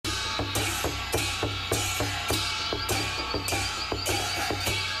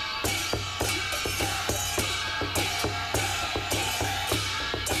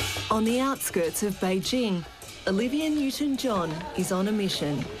On the outskirts of Beijing, Olivia Newton-John is on a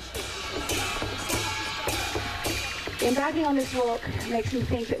mission. Embarking on this walk makes me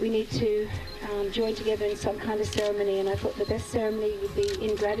think that we need to join together in some kind of ceremony, and I thought the best ceremony would be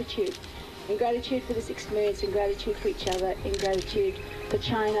in gratitude. In gratitude for this experience, in gratitude for each other, in gratitude for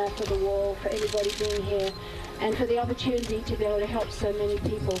China, for the wall, for everybody being here, and for the opportunity to be able to help so many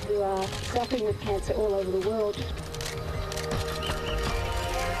people who are suffering with cancer all over the world.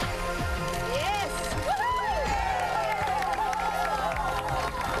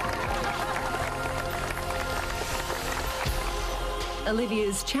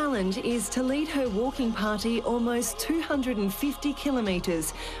 Olivia's challenge is to lead her walking party almost 250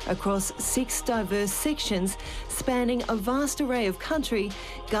 kilometres across 6 diverse sections spanning a vast array of country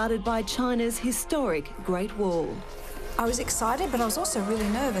guarded by China's historic Great Wall. I was excited, but I was also really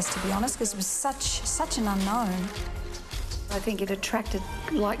nervous, to be honest, because it was such an unknown. I think it attracted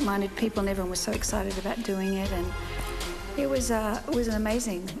like-minded people and everyone was so excited about doing it, and it was an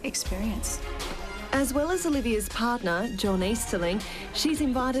amazing experience. As well as Olivia's partner, John Easterling, she's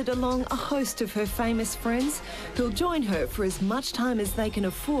invited along a host of her famous friends who'll join her for as much time as they can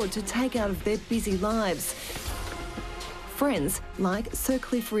afford to take out of their busy lives. Friends like Sir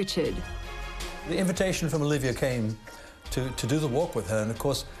Cliff Richard. The invitation from Olivia came to do the walk with her, and of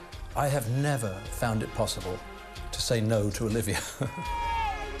course, I have never found it possible to say no to Olivia.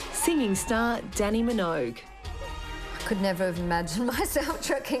 Singing star Danny Minogue. I could never have imagined myself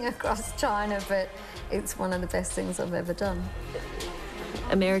trekking across China, but it's one of the best things I've ever done.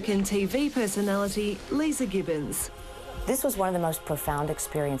 American TV personality Lisa Gibbons. This was one of the most profound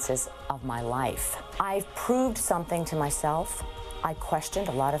experiences of my life. I've proved something to myself. I questioned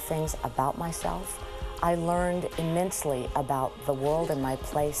a lot of things about myself. I learned immensely about the world and my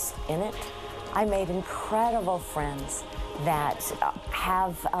place in it. I made incredible friends that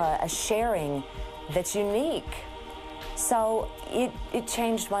have a sharing that's unique. So it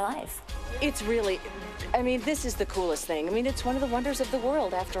changed my life. It's really, I mean, this is the coolest thing. I mean, it's one of the wonders of the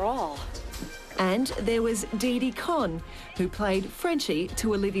world, after all. And there was Dee Dee Conn, who played Frenchie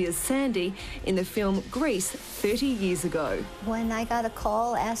to Olivia's Sandy in the film Grease 30 years ago. When I got a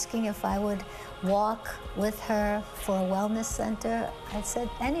call asking if I would walk with her for a wellness centre, I said,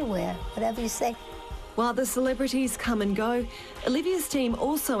 anywhere, whatever you say. While the celebrities come and go, Olivia's team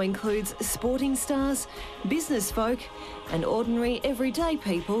also includes sporting stars, business folk and ordinary everyday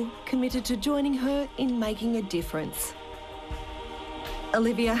people committed to joining her in making a difference.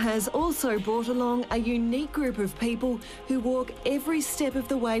 Olivia has also brought along a unique group of people who walk every step of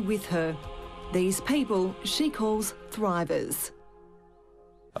the way with her. These people she calls Thrivers.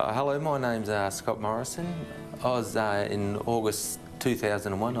 Hello, my name's Scott Morrison. I was in August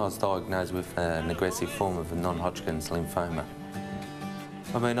 2001, I was diagnosed with an aggressive form of non-Hodgkin's lymphoma.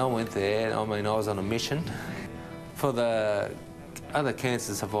 I mean, I went there, I was on a mission for the other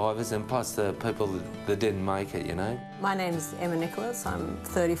cancer survivors and plus the people that didn't make it, you know. My name's Emma Nicholas, I'm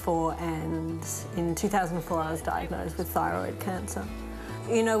 34, and in 2004 I was diagnosed with thyroid cancer.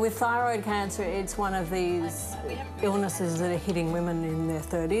 You know, with thyroid cancer, it's one of these illnesses that are hitting women in their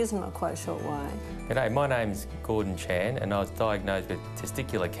 30s. I'm not quite sure why. G'day, my name's Gordon Chan and I was diagnosed with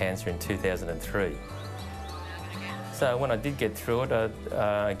testicular cancer in 2003. So when I did get through it,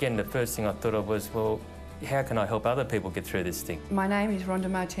 again, the first thing I thought of was, well, how can I help other people get through this thing? My name is Rhonda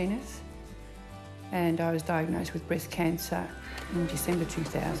Martinez and I was diagnosed with breast cancer in December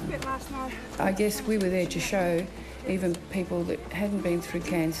 2000. I guess we were there to show even people that hadn't been through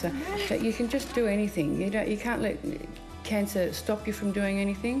cancer that you can just do anything. You can't let cancer stop you from doing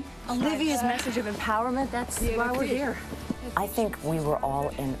anything. Olivia's message of empowerment, that's why we're here. I think we were all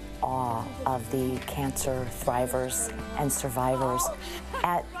in awe of the cancer thrivers and survivors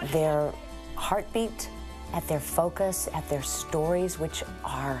at their heartbeat, at their focus, at their stories, which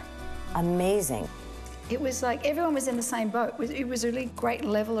are amazing. It was like everyone was in the same boat. It was a really great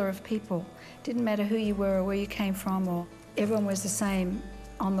leveler of people. Didn't matter who you were or where you came from, or everyone was the same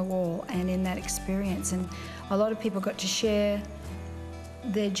on the wall and in that experience. And a lot of people got to share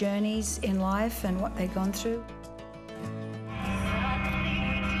their journeys in life and what they'd gone through.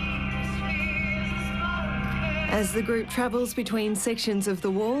 As the group travels between sections of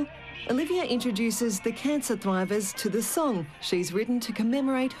the wall, Olivia introduces the cancer thrivers to the song she's written to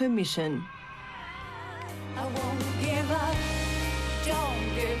commemorate her mission. I won't give up,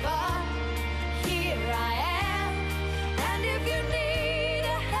 don't give up, here I am, and if you need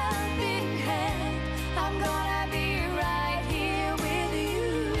a helping hand, I'm gonna be right here with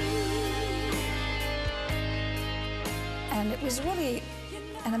you. And it was really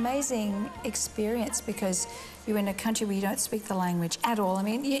an amazing experience because you're in a country where you don't speak the language at all. I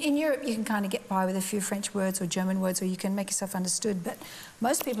mean, in Europe you can kind of get by with a few French words or German words, or you can make yourself understood, but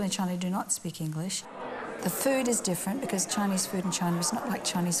most people in China do not speak English. The food is different because Chinese food in China is not like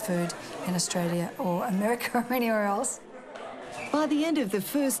Chinese food in Australia or America or anywhere else. By the end of the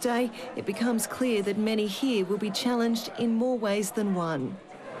first day, it becomes clear that many here will be challenged in more ways than one.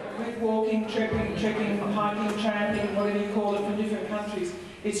 With walking, trekking, hiking, tramping, whatever you call it, from different countries,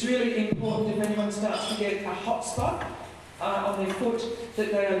 it's really important if anyone starts to get a hot spot on their foot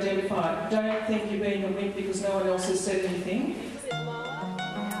that they identify. Don't think you're being a wimp because no one else has said anything.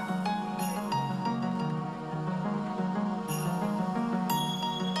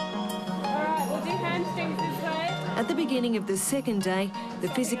 At the beginning of the second day, the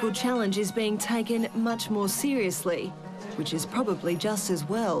physical challenge is being taken much more seriously, which is probably just as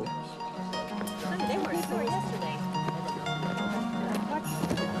well. They weren't sore yesterday.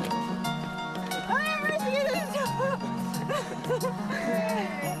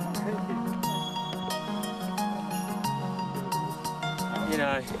 You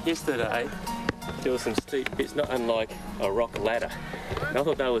know, yesterday there was some steep bits, not unlike a rock ladder. And I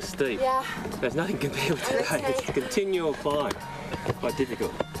thought they were steep. Yeah. There's nothing compared with today. Okay. It's a continual climb. Quite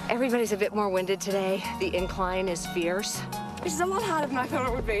difficult. Everybody's a bit more winded today. The incline is fierce. Which is a lot harder than I thought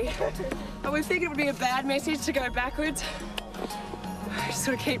it would be. But we figured it would be a bad message to go backwards. Just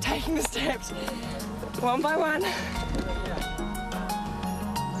sort of keep taking the steps, one by one. Don't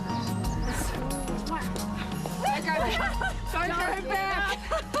go back. Don't go back.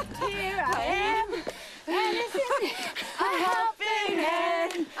 Here I am. And it's a helping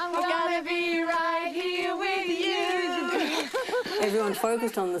hand. I'm gonna be right here with you. Everyone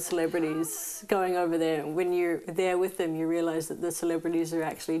focused on the celebrities going over there. When you're there with them, you realise that the celebrities are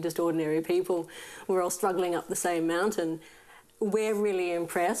actually just ordinary people. We're all struggling up the same mountain. We're really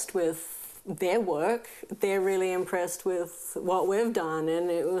impressed with their work. They're really impressed with what we've done, and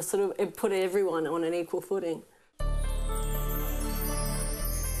it was sort of, it put everyone on an equal footing.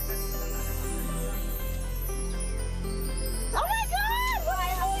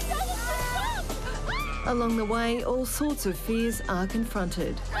 Along the way, all sorts of fears are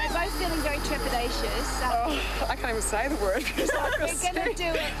confronted. We're both feeling very trepidatious. I can't even say the word. We're going to do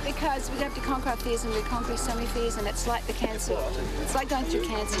it because we have to conquer our fears, and we're conquering so many fears, and it's like the cancer. It's like going through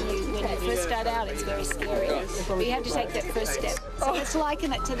cancer. When you first start out, it's very scary. But you have to take that first step. So let's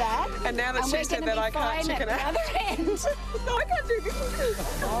liken it to that. And now that she said that, I can't chicken out. No, I can't do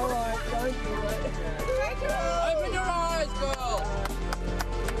this. All right, don't do it. Open your eyes, girl.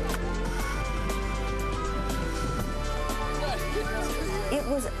 It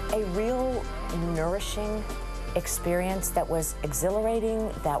was a real nourishing experience that was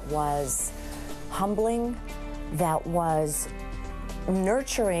exhilarating, that was humbling, that was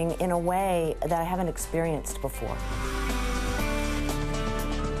nurturing in a way that I haven't experienced before.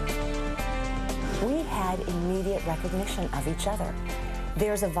 We had immediate recognition of each other.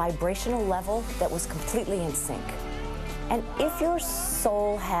 There's a vibrational level that was completely in sync. And if your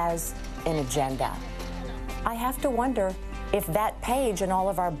soul has an agenda, I have to wonder if that page in all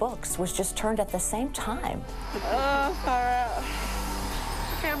of our books was just turned at the same time. Far out.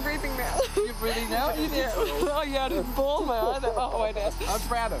 Okay, I'm breathing now. You're breathing now? You did. Oh, yeah, I didn't fall now. Oh, wait, now. I'm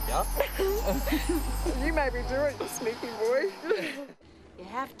proud of you. You made me do it, you sneaky boy. You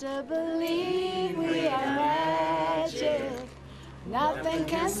have to believe we are magic. Nothing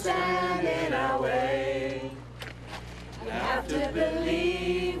can stand in our way. You have to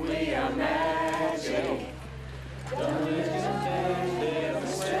believe we are magic.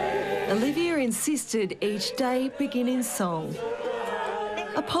 Olivia insisted each day begin in song.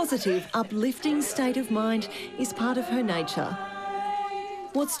 A positive, uplifting state of mind is part of her nature.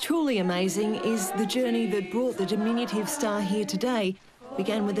 What's truly amazing is the journey that brought the diminutive star here today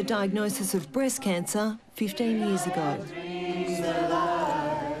began with a diagnosis of breast cancer 15 years ago.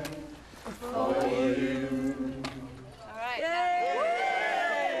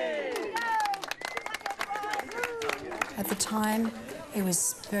 At the time, it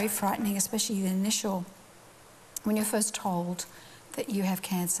was very frightening, especially the initial, when you're first told that you have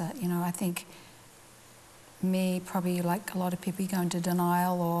cancer. You know, I think me, probably like a lot of people, you go into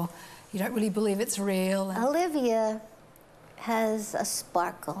denial or you don't really believe it's real. Olivia has a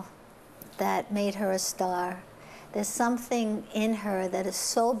sparkle that made her a star. There's something in her that is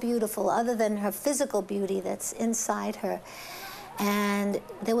so beautiful, other than her physical beauty, that's inside her. And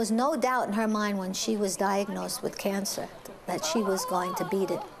there was no doubt in her mind when she was diagnosed with cancer that she was going to beat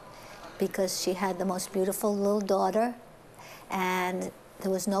it, because she had the most beautiful little daughter, and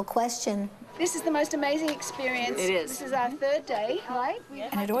There was no question. This is the most amazing experience. It is. This is our third day, right?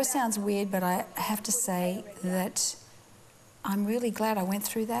 And it always sounds weird, but I have to say that I'm really glad I went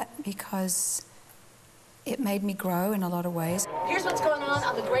through that because it made me grow in a lot of ways. Here's what's going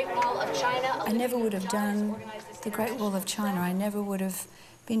on the Great Wall of China. I never would have done the Great Wall of China. I never would have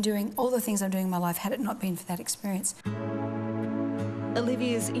been doing all the things I'm doing in my life had it not been for that experience.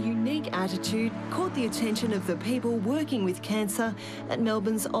 Olivia's unique attitude caught the attention of the people working with cancer at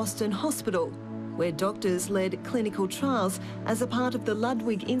Melbourne's Austin Hospital, where doctors led clinical trials as a part of the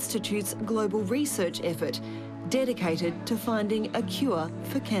Ludwig Institute's global research effort, dedicated to finding a cure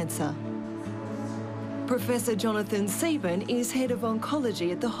for cancer. Professor Jonathan Sieben is head of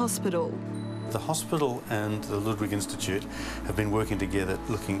oncology at the hospital. The hospital and the Ludwig Institute have been working together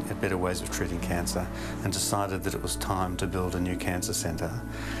looking at better ways of treating cancer and decided that it was time to build a new cancer centre.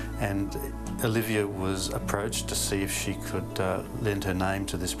 And Olivia was approached to see if she could lend her name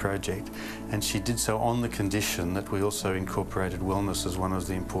to this project, and she did so on the condition that we also incorporated wellness as one of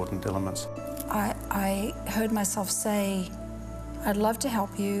the important elements. I heard myself say, I'd love to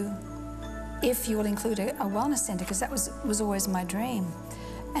help you if you will include a wellness centre, because that was always my dream.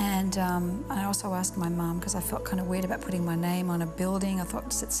 And I also asked my mum, because I felt kind of weird about putting my name on a building. I thought,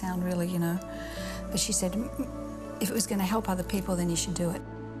 does it sound really, you know? But she said, if it was going to help other people, then you should do it.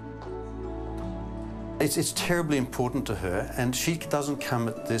 It's terribly important to her, and she doesn't come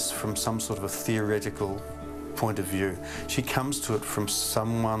at this from some sort of a theoretical point of view. She comes to it from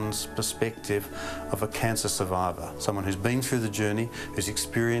someone's perspective of a cancer survivor, someone who's been through the journey, who's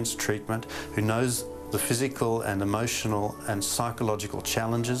experienced treatment, who knows the physical and emotional and psychological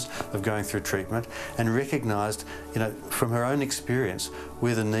challenges of going through treatment, and recognised, you know, from her own experience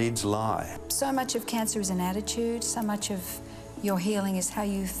where the needs lie. So much of cancer is an attitude, so much of your healing is how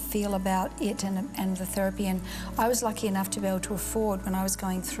you feel about it and the therapy. And I was lucky enough to be able to afford, when I was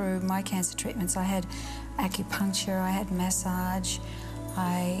going through my cancer treatments, I had acupuncture, I had massage,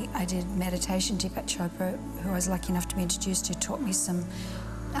 I did meditation. Deepak Chopra, who I was lucky enough to be introduced to, taught me some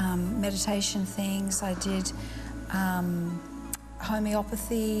meditation things. I did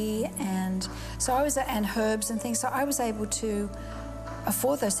homeopathy and herbs and things. So I was able to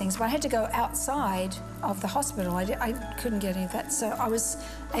afford those things, but I had to go outside of the hospital. I couldn't get any of that. So I was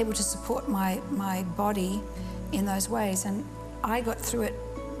able to support my body in those ways, and I got through it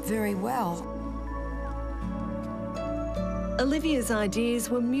very well. Olivia's ideas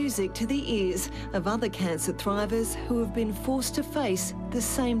were music to the ears of other cancer thrivers who have been forced to face the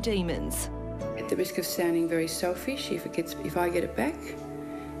same demons. At the risk of sounding very selfish, if I get it back,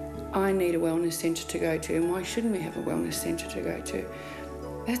 I need a wellness centre to go to, and why shouldn't we have a wellness centre to go to?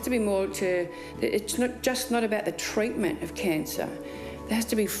 There has to be more to, it's not about the treatment of cancer. There has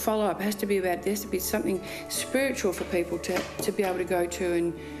to be follow-up, there has to be something spiritual for people to be able to go to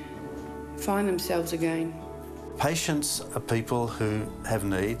and find themselves again. Patients are people who have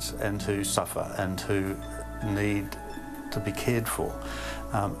needs and who suffer and who need to be cared for.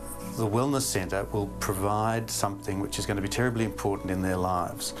 The Wellness Centre will provide something which is going to be terribly important in their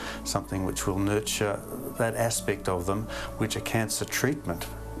lives, something which will nurture that aspect of them which a cancer treatment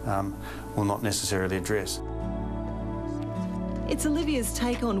will not necessarily address. It's Olivia's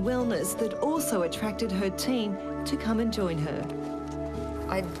take on wellness that also attracted her team to come and join her.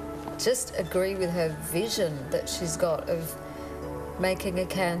 I just agree with her vision that she's got of making a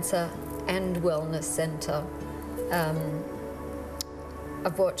cancer and wellness centre.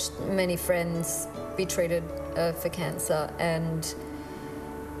 I've watched many friends be treated for cancer, and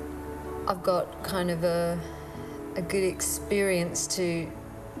I've got kind of a good experience to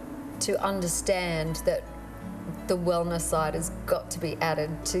understand that the wellness side has got to be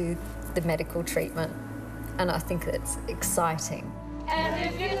added to the medical treatment, and I think that's exciting.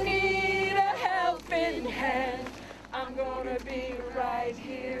 And if you need a helping hand, I'm gonna be right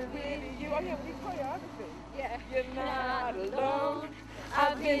here with you. Oh yeah, we choreography. Yeah. You're not alone.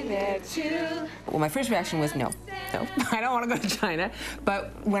 I've been there too. Well, my first reaction was no, I don't want to go to China.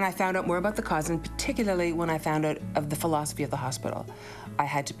 But when I found out more about the cause, and particularly when I found out of the philosophy of the hospital, I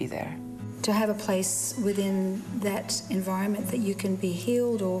had to be there. To have a place within that environment that you can be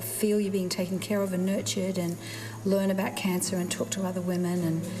healed or feel you're being taken care of and nurtured, and learn about cancer and talk to other women,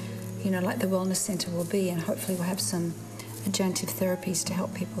 and, you know, like the Wellness Centre will be, and hopefully we'll have some adjunctive therapies to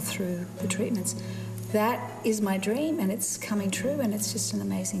help people through the treatments. That is my dream, and it's coming true, and it's just an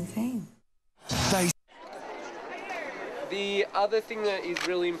amazing thing. The other thing that is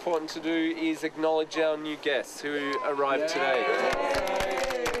really important to do is acknowledge our new guests who arrived today.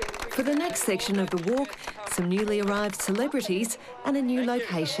 For the next section of the walk, some newly arrived celebrities and a new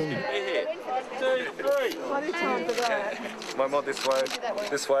location. We're here. 2, 3. Plenty of time for that. My more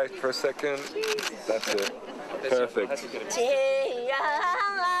this way for a second. That's it. Perfect. 亲呀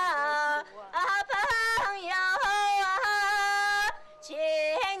啊，朋友啊，请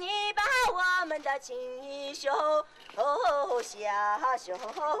你把我们的情谊手下。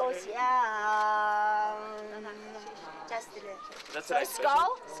Just so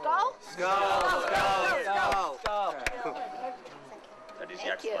skull. That is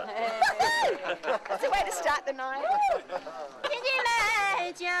Thank the you. expert. That's a way to start the night.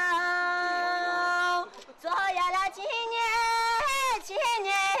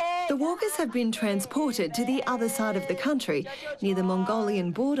 The walkers have been transported to the other side of the country, near the Mongolian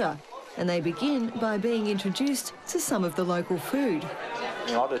border, and they begin by being introduced to some of the local food.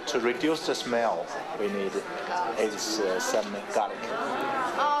 In order to reduce the smell, we need some garlic.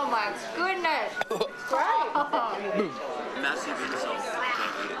 Oh my goodness! Great! Massive insult.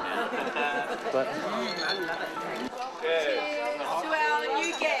 To our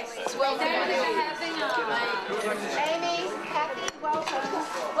new guests. Welcome. Amy, Kathy, welcome.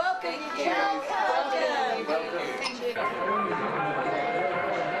 Welcome.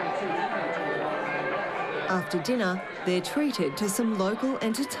 After dinner, they're treated to some local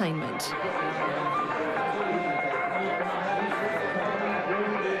entertainment.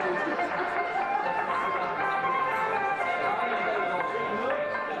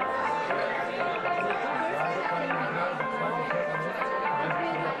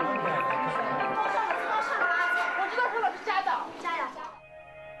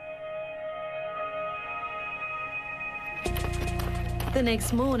 The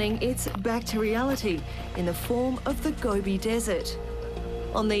next morning, it's back to reality in the form of the Gobi Desert.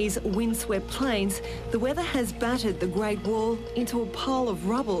 On these windswept plains, the weather has battered the Great Wall into a pile of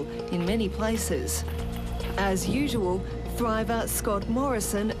rubble in many places. As usual, thriver Scott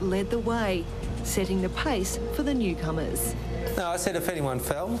Morrison led the way, setting the pace for the newcomers. No, I said if anyone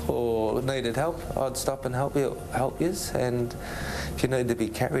fell or needed help, I'd stop and help you, and if you need to be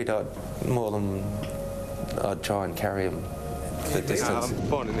carried, I'd try and carry them the distance. I'm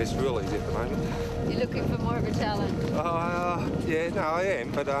finding this real easy at the moment. You're looking for more of a talent? Yeah, no, I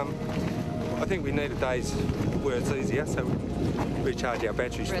am, but I think we need a day's where it's easier, so we recharge our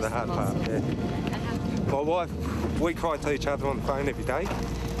batteries for the hard part. Yeah. My wife, we cry to each other on the phone every day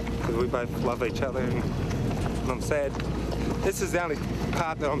because we both love each other, and I'm sad. This is the only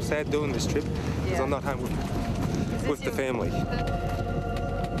part that I'm sad doing this trip because I'm not home with the family.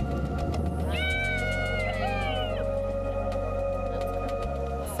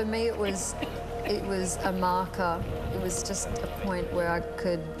 For me, it was a marker. It was just a point where I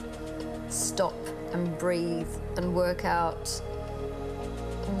could stop and breathe and work out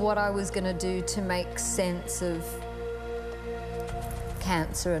what I was going to do to make sense of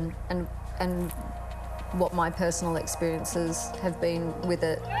cancer and what my personal experiences have been with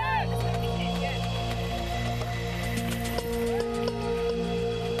it.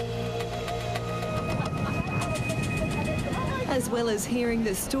 As well as hearing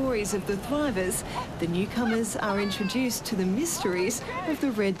the stories of the thrivers, the newcomers are introduced to the mysteries of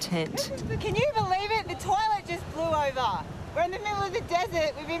the red tent. Can you believe it? The toilet just blew over. We're in the middle of the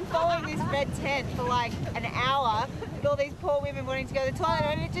desert. We've been following this red tent for like an hour with all these poor women wanting to go to the toilet,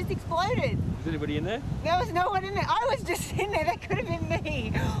 and it just exploded. Was anybody in there? There was no one in there. I was just in there. That could have been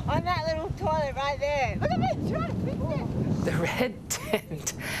me on that little toilet right there. Look at me trying to fix it. The red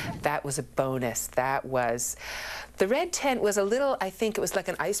tent, that was a bonus. The red tent was a little, I think it was like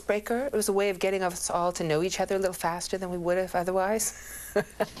an icebreaker. It was a way of getting us all to know each other a little faster than we would have otherwise.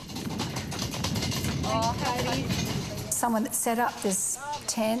 Someone that set up this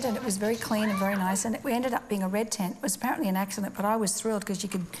tent, and it was very clean and very nice, and we ended up being a red tent. It was apparently an accident, but I was thrilled because you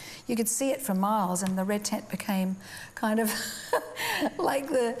could see it for miles, and the red tent became kind of like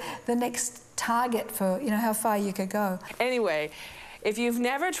the next target for, how far you could go. Anyway, if you've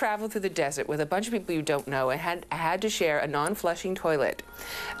never traveled through the desert with a bunch of people you don't know and had to share a non-flushing toilet,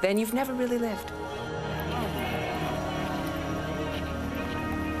 then you've never really lived.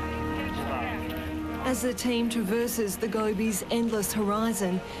 As the team traverses the Gobi's endless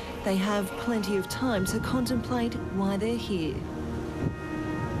horizon, they have plenty of time to contemplate why they're here.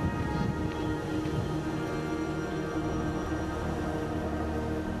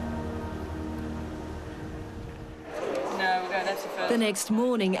 The next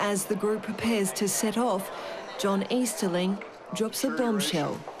morning, as the group prepares to set off, John Easterling drops a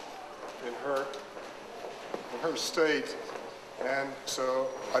bombshell. In her state, and so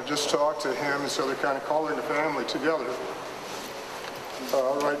I've just talked to him, and so they're kind of calling the family together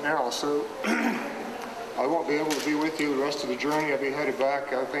right now. So I won't be able to be with you the rest of the journey. I'll be headed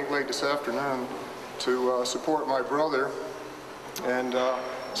back, I think, late this afternoon to support my brother And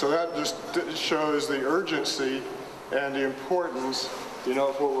so that just shows the urgency and the importance, you know,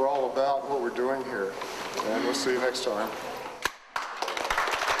 of what we're all about, what we're doing here. And we'll see you next time.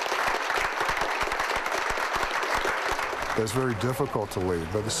 It's very difficult to leave,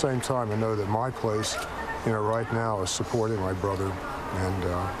 but at the same time, I know that my place, you know, right now is supporting my brother and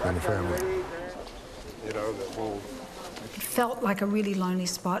the family. You know, that will. It felt like a really lonely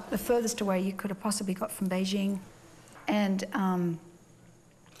spot, the furthest away you could have possibly got from Beijing. And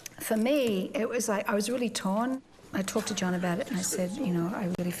for me, it was like I was really torn. I talked to John about it and I said, you know, I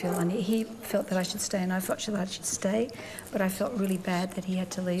really feel, and he felt that I should stay and I felt that I should stay, but I felt really bad that he had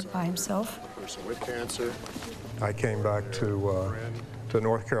to leave by himself. A person with cancer. I came back to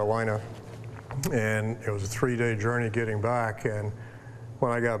North Carolina, and it was a 3-day journey getting back, and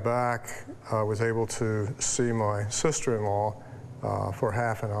when I got back, I was able to see my sister-in-law for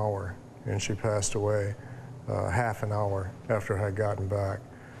half an hour, and she passed away half an hour after I had gotten back.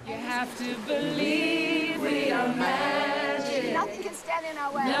 You have to believe we are magic. Nothing can stand in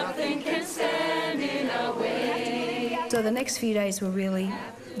our way. Nothing can stand in our way. So the next few days were really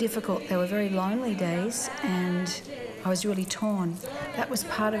difficult. They were very lonely days, and I was really torn. That was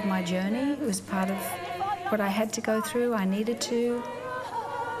part of my journey. It was part of what I had to go through. I needed to.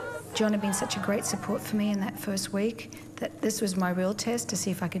 John had been such a great support for me in that first week that this was my real test to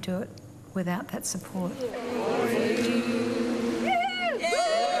see if I could do it without that support.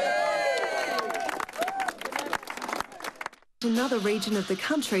 Another region of the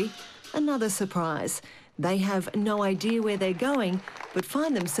country, another surprise. They have no idea where they're going, but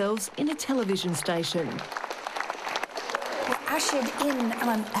find themselves in a television station. We're ushered in,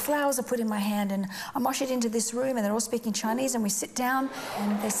 and flowers are put in my hand, and I'm ushered into this room, and they're all speaking Chinese, and we sit down,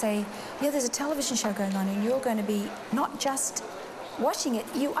 and they say, yeah, there's a television show going on, and you're going to be not just watching it,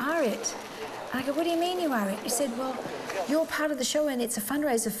 you are it. And I go, what do you mean you are it? He said, well, you're part of the show, and it's a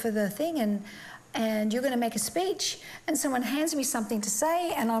fundraiser for the thing, and you're going to make a speech, and someone hands me something to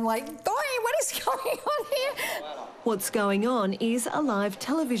say, and I'm like, boy, what is going on here? What's going on is a live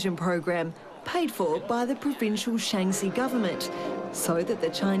television program paid for by the provincial Shaanxi government so that the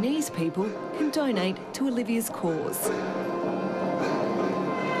Chinese people can donate to Olivia's cause.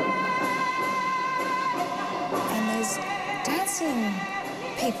 And there's dancing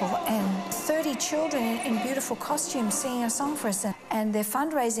people and 30 children in beautiful costumes singing a song for us, and they're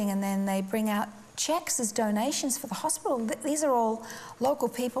fundraising, and then they bring out checks as donations for the hospital. These are all local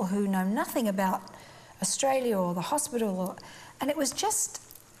people who know nothing about Australia or the hospital, and it was just,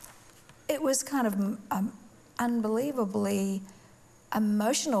 it was kind of unbelievably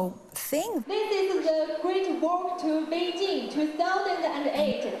emotional thing. This is the Great Walk to Beijing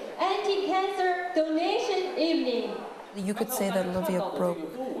 2008 Anti-Cancer Donation Evening. You could say that Olivia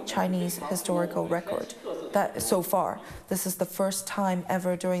broke Chinese historical record. That so far, this is the first time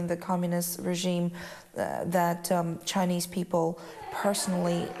ever during the communist regime that Chinese people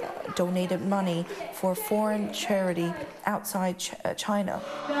personally donated money for foreign charity outside China.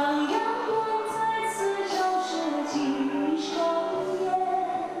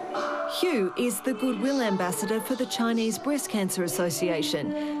 Hugh is the Goodwill Ambassador for the Chinese Breast Cancer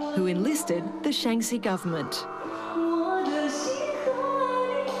Association, who enlisted the Shaanxi government.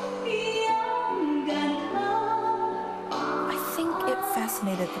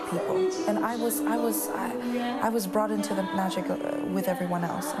 Fascinated the people, and I was brought into the magic with everyone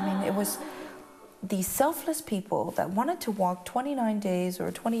else. I mean, it was these selfless people that wanted to walk 29 days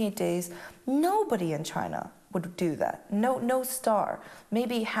or 28 days. Nobody in China would do that. No star.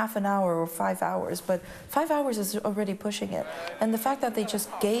 Maybe half an hour or 5 hours, but 5 hours is already pushing it. And the fact that they just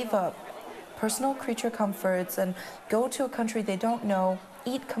gave up personal creature comforts and go to a country they don't know,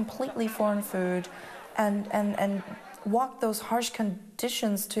 eat completely foreign food, and walk those harsh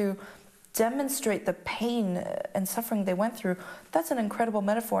conditions to demonstrate the pain and suffering they went through, that's an incredible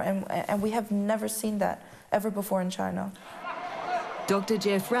metaphor, and we have never seen that ever before in China. Dr.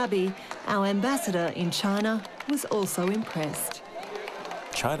 Jeff Raby, our ambassador in China, was also impressed.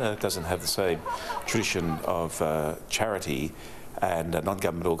 China doesn't have the same tradition of charity and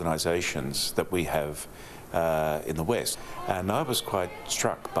non-government organisations that we have in the West, and I was quite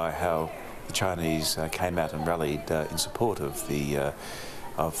struck by how the Chinese came out and rallied in support of the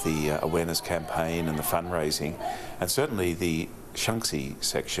awareness campaign and the fundraising, and certainly the Shaanxi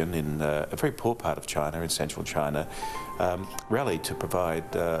section in a very poor part of China, in central China, rallied to provide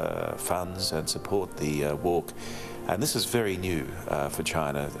funds and support the walk, and this is very new for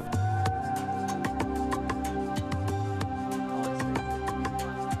China.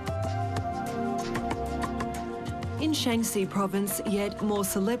 In Shaanxi province, yet more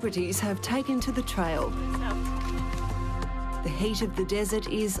celebrities have taken to the trail. The heat of the desert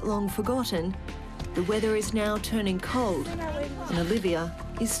is long forgotten. The weather is now turning cold, and Olivia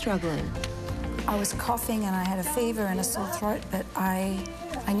is struggling. I was coughing and I had a fever and a sore throat, but I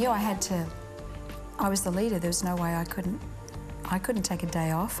knew I had to. I was the leader. There was no way I couldn't take a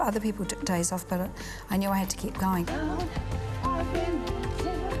day off. Other people took days off, but I knew I had to keep going.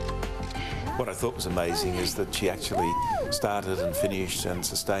 What I thought was amazing is that she actually started and finished and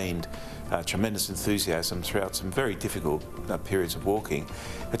sustained tremendous enthusiasm throughout some very difficult periods of walking.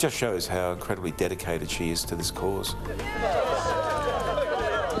 It just shows how incredibly dedicated she is to this cause.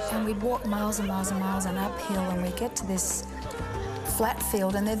 And we'd walk miles and miles and miles and uphill, and we'd get to this flat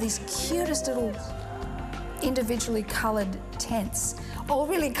field, and they're these cutest little individually coloured tents, all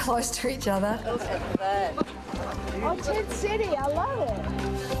really close to each other. Oh, Tent City, I love it.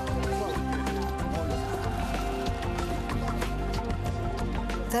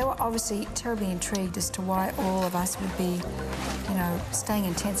 They were obviously terribly intrigued as to why all of us would be, you know, staying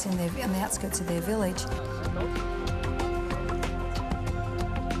in tents in the outskirts of their village.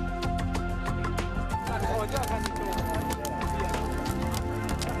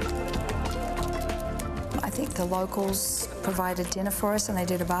 I think the locals provided dinner for us, and they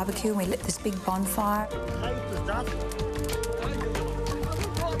did a barbecue, and we lit this big bonfire.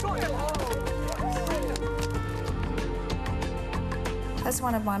 That's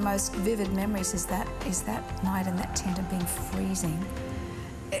one of my most vivid memories, is that night in that tent and being freezing.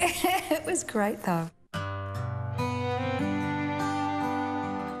 It was great though.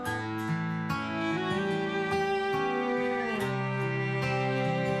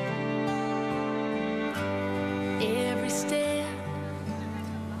 Every step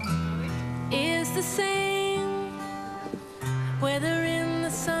is the same, whether in the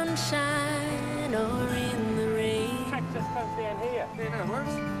sunshine or in the rain. Track just comes down here. Yeah, no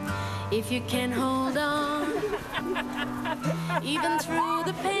worries. If you can hold on, even through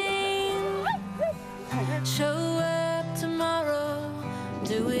the pain, show up tomorrow,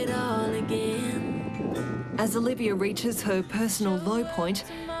 do it all again. As Olivia reaches her personal low point,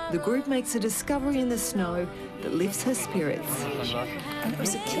 the group makes a discovery in the snow that lifts her spirits. And it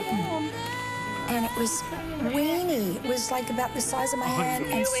was a kitten. And it was weeny. It was like about the size of my hand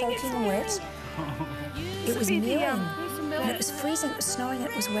and soaking wet. It was mewing. And it was freezing, it was snowing,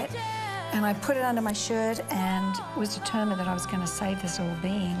 it was wet. And I put it under my shirt and was determined that I was going to save this little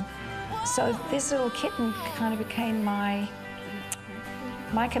being. So this little kitten kind of became my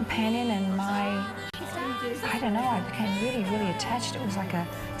companion and I don't know, I became really, really attached. It was like a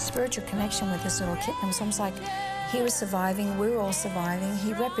spiritual connection with this little kitten. It was almost like he was surviving, we were all surviving.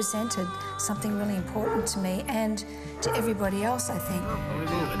 He represented something really important to me and to everybody else, I think.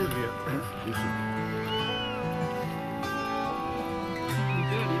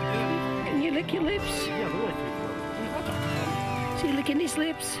 Can you lick your lips? Is he licking his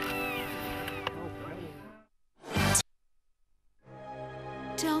lips?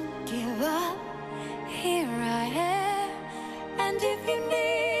 Don't give up, here I am. And if you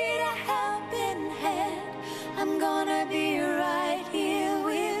need a helping hand, I'm gonna be right here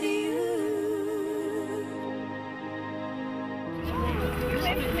with you.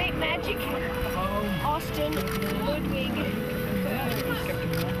 Let's make magic. Austin, Ludwig.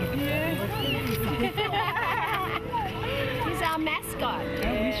 He's our mascot.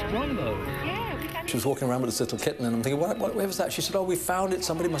 He's strong though. Yeah. She was walking around with this little kitten, and I'm thinking, where was that? She said, oh, we found it.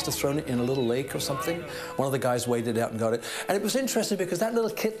 Somebody must have thrown it in a little lake or something. One of the guys waded out and got it. And it was interesting because that little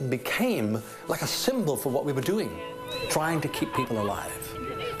kitten became like a symbol for what we were doing, trying to keep people alive.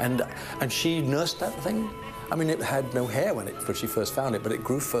 And she nursed that thing. I mean, it had no hair when she first found it, but it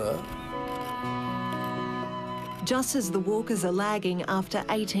grew fur. Just as the walkers are lagging after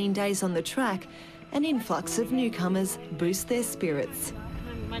 18 days on the track, an influx of newcomers boosts their spirits.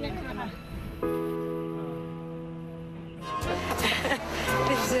 My name's Emma.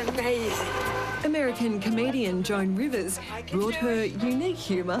 This is amazing. American comedian Joan Rivers brought her unique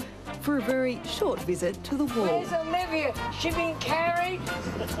humour for a very short visit to the wall. Where's Olivia? She been carried?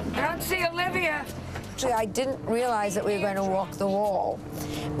 I don't see Olivia. Actually, I didn't realize that we were going to walk the wall.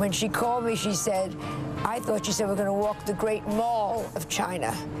 When she called me, she said, I thought she said we're going to walk the Great Mall of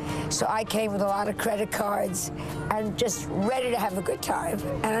China. So I came with a lot of credit cards and just ready to have a good time.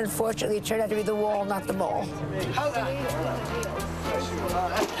 And unfortunately, it turned out to be the wall, not the mall. Hold on.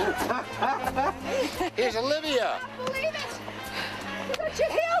 Here's Olivia. I can't believe it. You got your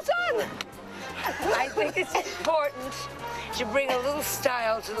heels on. I think it's important to bring a little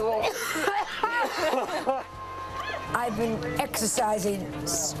style to the wall. I've been exercising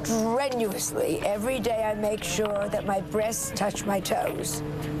strenuously. Every day I make sure that my breasts touch my toes.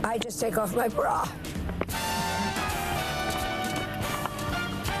 I just take off my bra.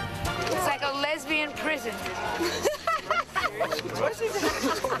 prison.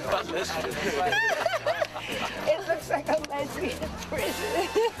 It looks like a lesbian prison.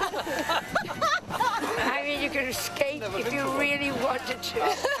 I mean, you can escape if you really wanted to.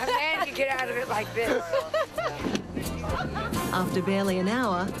 A man can get out of it like this. After barely an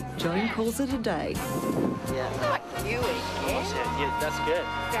hour, Joan calls it a day. Not you again. Yeah, that's good.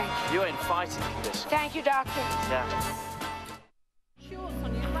 Thank You're in fighting condition. Thank you, doctor. Yeah.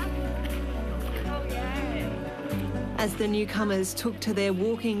 As the newcomers took to their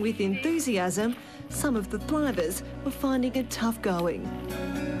walking with enthusiasm, some of the thrivers were finding it tough going.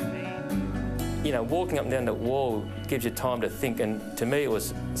 You know, walking up and down that wall gives you time to think, and to me it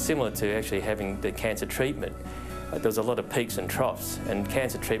was similar to actually having the cancer treatment. There was a lot of peaks and troughs, and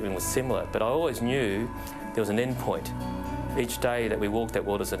cancer treatment was similar, but I always knew there was an end point. Each day that we walked that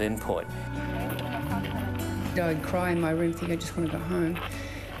wall, there's an end point. I'd cry in my room thinking I just want to go home.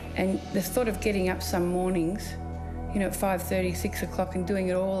 And the thought of getting up some mornings, you know, at 5:30, 6 o'clock and doing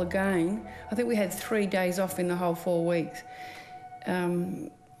it all again. I think we had 3 days off in the whole 4 weeks.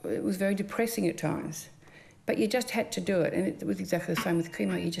 It was very depressing at times, but you just had to do it, and it was exactly the same with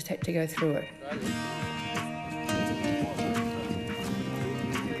chemo. You just had to go through it.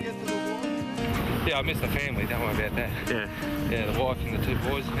 Yeah, I miss the family, don't worry about that. Yeah. Yeah, the wife and the 2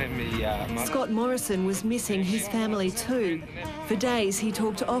 boys and me mother. Scott Morrison was missing his family too. For days he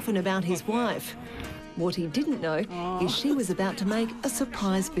talked often about his wife. What he didn't know is she was about to make a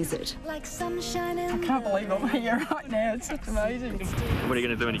surprise visit. Like sunshine I can't believe I'm here right now. It's just amazing. What are you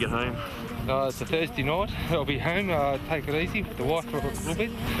going to do when you get home? It's a Thursday night. I'll be home, take it easy with the wife for a little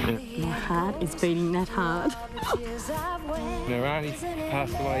bit. My heart is beating that hard. My auntie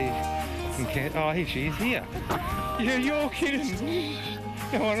passed away from cancer. Oh, here she is, here. Yeah, you're kidding.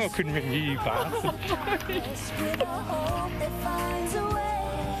 No, I couldn't remember you, bastard.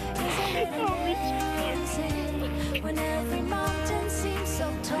 When every mountain seems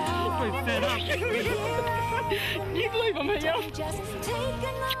so tall. I'm fed up. Can you believe I'm here?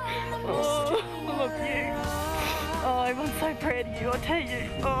 Oh, I love you. Oh, everyone's so proud of you, I tell you.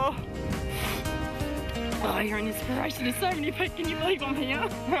 Oh, you're an inspiration to so many people. Can you believe I'm here?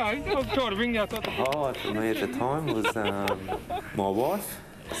 No, I'll try to ring you. The highlight for me at the time was my wife.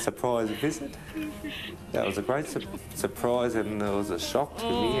 Surprise visit. That was a great surprise, and it was a shock to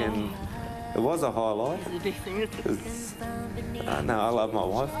me, and it was a highlight. It's the best thing, isn't it? No, I love my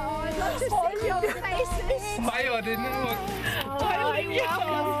wife. Oh, I love to see your faces. Hey, I didn't know.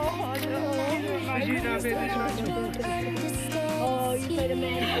 You know better. Oh, you played a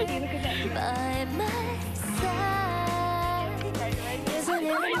man. Look at that. By my side, isn't it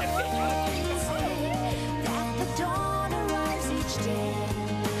amazing that the dawn arrives each day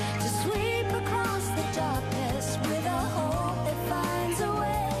to sweep across the darkness with a hope that finds a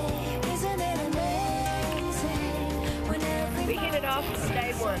way? Isn't it amazing when every We hit it off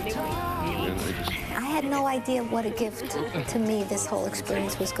day one, didn't we? I had no idea what a gift to me this whole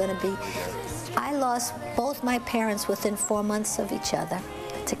experience was going to be. I lost both my parents within 4 months of each other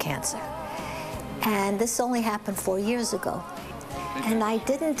to cancer. And this only happened 4 years ago. And I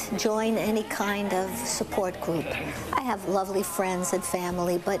didn't join any kind of support group. I have lovely friends and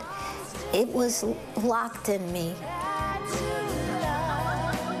family, but it was locked in me.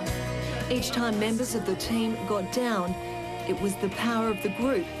 Each time members of the team got down, it was the power of the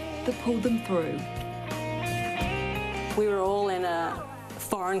group that pulled them through. We were all in a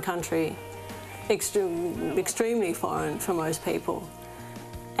foreign country, extremely foreign for most people.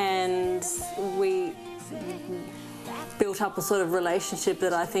 And we built up a sort of relationship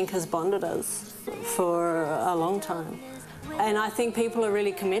that I think has bonded us for a long time. And I think people are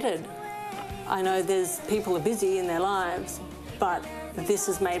really committed. I know people are busy in their lives, but this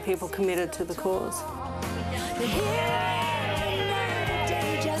has made people committed to the cause.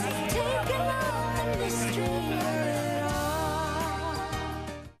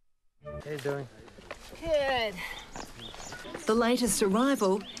 How you doing? Good. The latest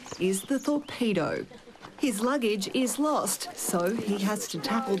arrival is the torpedo. His luggage is lost, so he has to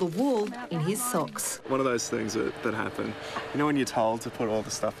tackle the wall in his socks. One of those things that happen. You know when you're told to put all the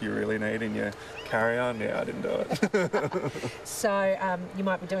stuff you really need in your carry-on? Yeah, I didn't do it. So you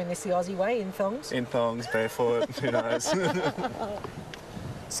might be doing this the Aussie way, in thongs? In thongs, barefoot, who knows?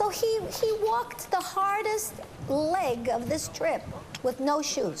 So he walked the hardest leg of this trip with no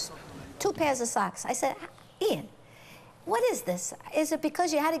shoes, 2 pairs of socks. I said, Ian, what is this? Is it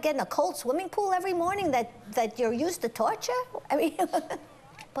because you had to get in a cold swimming pool every morning that you're used to torture? I mean,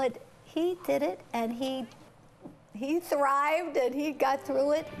 but he did it, and he thrived, and he got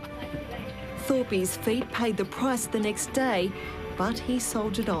through it. Thorpe's feet paid the price the next day, but he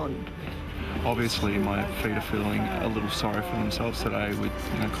soldiered on. Obviously, my feet are feeling a little sorry for themselves today with,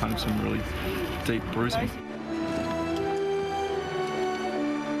 you know, kind of some really deep bruising.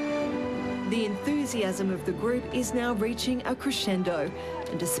 The enthusiasm of the group is now reaching a crescendo,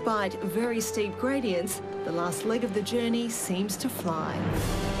 and despite very steep gradients, the last leg of the journey seems to fly.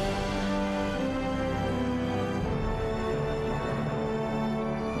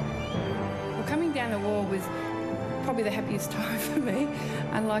 Well, coming down the wall was probably the happiest time for me,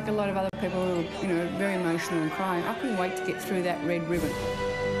 unlike a lot of other people who are, you know, very emotional and crying. I couldn't wait to get through that red ribbon.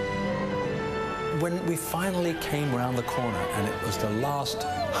 When we finally came round the corner and it was the last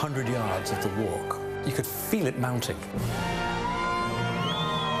 100 yards of the walk, you could feel it mounting.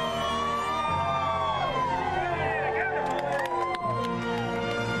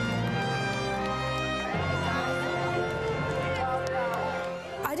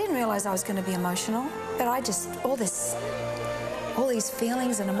 I didn't realise I was going to be emotional, but I just, all these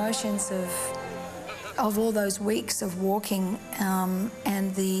feelings and emotions of all those weeks of walking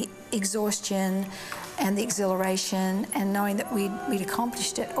and the exhaustion and the exhilaration and knowing that we'd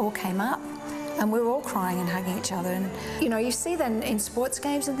accomplished it all came up, and we were all crying and hugging each other. And you know, you see that in sports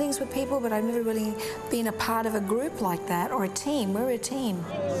games and things with people, but I've never really been a part of a group like that or a team. We're a team.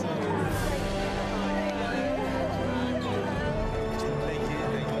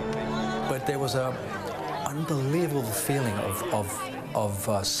 But there was an unbelievable feeling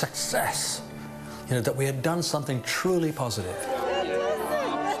of success, you know, that we had done something truly positive.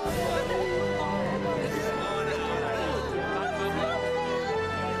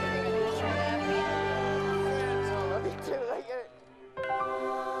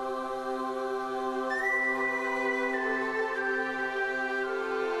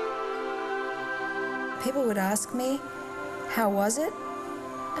 People would ask me, how was it?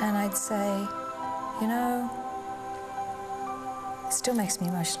 And I'd say, you know, it still makes me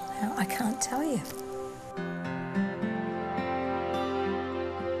emotional now. I can't tell you.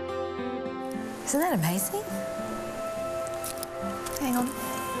 Isn't that amazing? Hang on.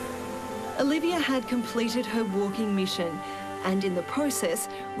 Olivia had completed her walking mission and in the process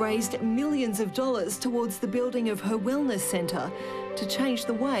raised millions of dollars towards the building of her wellness centre to change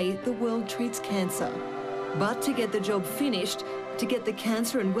the way the world treats cancer. But to get the job finished, to get the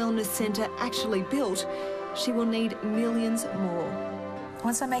Cancer and Wellness Centre actually built, she will need millions more.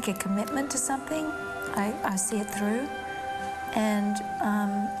 Once I make a commitment to something, I see it through, and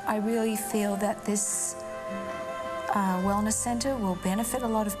I really feel that this wellness centre will benefit a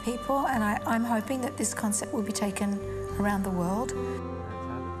lot of people, and I'm hoping that this concept will be taken around the world.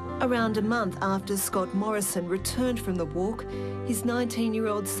 Around a month after Scott Morrison returned from the walk, his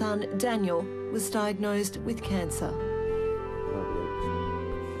 19-year-old son, Daniel, was diagnosed with cancer.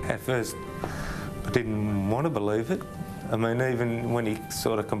 At first, I didn't want to believe it. I mean, even when he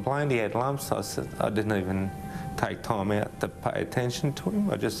sort of complained he had lumps, I didn't even take time out to pay attention to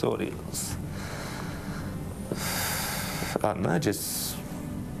him. I just thought he was, I don't know, just,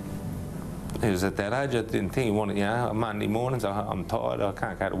 he was at that age. I didn't think he wanted, you know, Monday mornings, I'm tired, I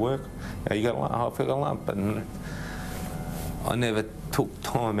can't go to work. You know, you got a lump, I feel a lump. And I never took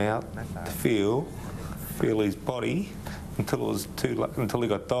time out to feel his body until it was too late, until he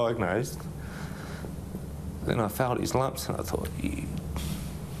got diagnosed. Then I felt his lumps and I thought, you,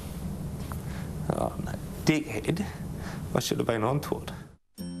 oh no, dickhead, I should have been onto it.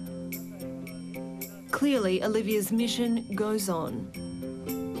 Clearly, Olivia's mission goes on.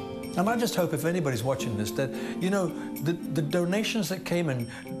 And I just hope if anybody's watching this that, you know, the donations that came in,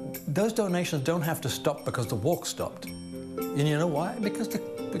 those donations don't have to stop because the walk stopped. And you know why?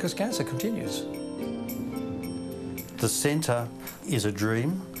 Because cancer continues. The centre is a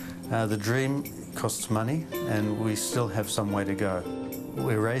dream. The dream costs money and we still have some way to go.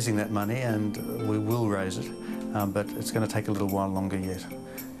 We're raising that money and we will raise it, but it's going to take a little while longer yet.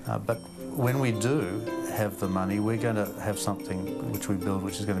 But when we do have the money, we're going to have something which we build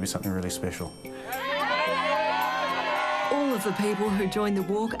which is going to be something really special. All of the people who joined the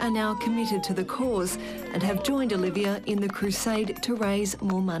walk are now committed to the cause and have joined Olivia in the crusade to raise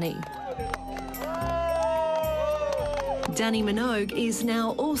more money. Danny Minogue is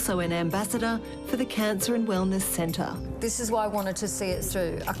now also an ambassador for the Cancer and Wellness Centre. This is why I wanted to see it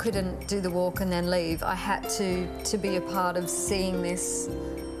through. I couldn't do the walk and then leave. I had to be a part of seeing this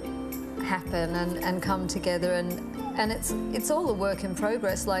happen and come together, and it's all a work in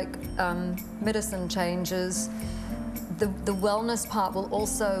progress. Like medicine changes, the wellness part will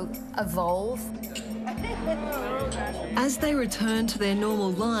also evolve. As they return to their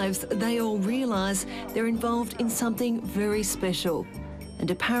normal lives, they all realise they're involved in something very special. And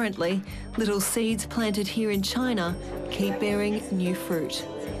apparently, little seeds planted here in China keep bearing new fruit.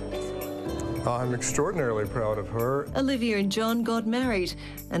 I'm extraordinarily proud of her. Olivia and John got married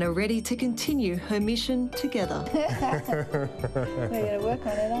and are ready to continue her mission together. We're going to work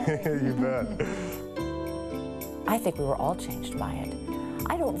on it, aren't we? You bet. I think we were all changed by it.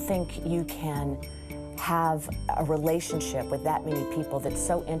 I don't think you can have a relationship with that many people that's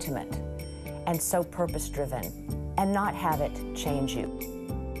so intimate and so purpose-driven and not have it change you.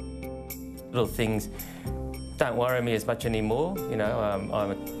 Little things don't worry me as much anymore. You know,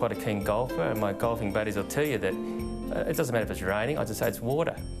 I'm quite a keen golfer, and my golfing buddies will tell you that it doesn't matter if it's raining, I just say it's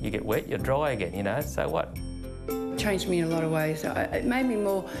water. You get wet, you're dry again, you know, so what? It changed me in a lot of ways. It made me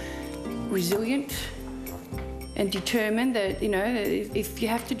more resilient and determined that, you know, if you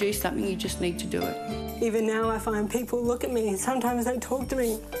have to do something, you just need to do it. Even now I find people look at me, sometimes they talk to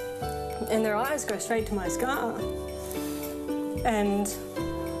me, and their eyes go straight to my scar. And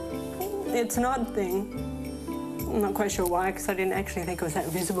it's an odd thing. I'm not quite sure why, because I didn't actually think it was that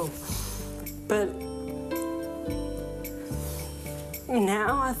visible. But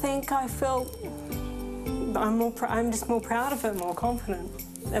now I think I feel I'm just more proud of it, more confident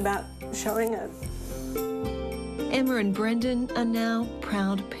about showing it. Emma and Brendan are now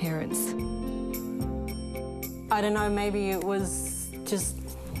proud parents. I don't know, maybe it was just,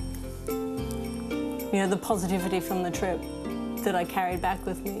 you know, the positivity from the trip that I carried back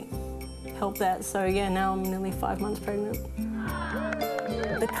with me helped that. So yeah, now I'm nearly 5 months pregnant.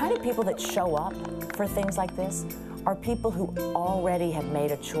 The kind of people that show up for things like this are people who already have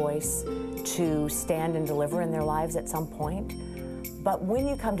made a choice to stand and deliver in their lives at some point. But when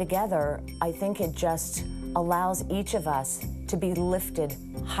you come together, I think it just allows each of us to be lifted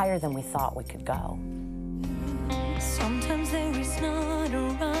higher than we thought we could go. Sometimes there is not a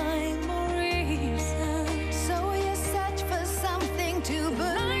rhyme or reason, so you search for something to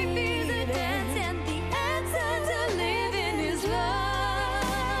believe. Life is a dance, and the answer to living is love.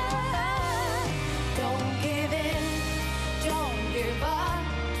 Don't give in, don't give up.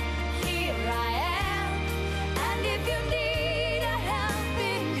 Here I am, and if you need a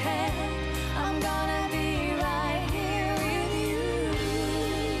helping hand, I'm gonna be right here with you.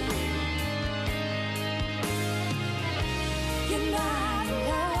 You're not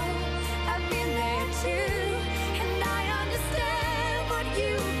alone, I've been there too, and I understand what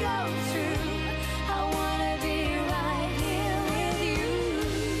you go through. I wanna be right here with you.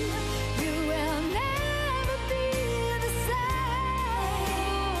 You will never be the same.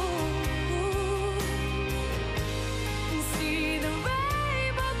 See the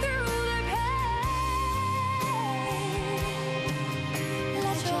rainbow through the pain.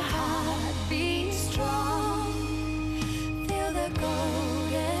 Let your heart be strong. Feel the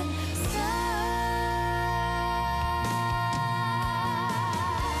golden sun.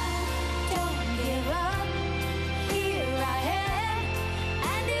 Don't give up. Here I am,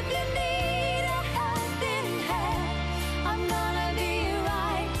 and if you need a helping hand, I'm gonna be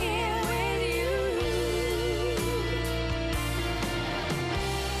right here with you.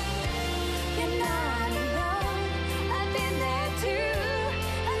 You're not alone. I've been there too,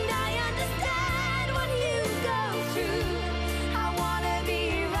 and I understand what you go through. I wanna be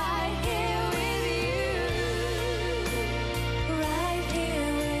right here with you. Right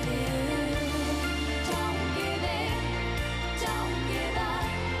here with you. Don't give in, don't give up.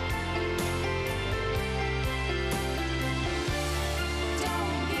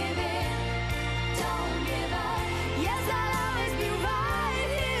 Don't give in, don't give up. Yes, I'll always be right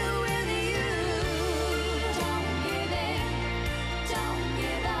here with you. Don't give in, don't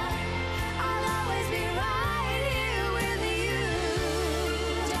give up. I'll always be right here with you.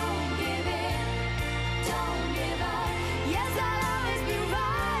 Don't give in, don't give up. Yes, I'll always be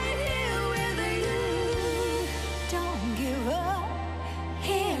right here with you. Don't give up.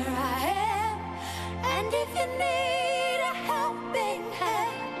 Here I am, and if you need a helping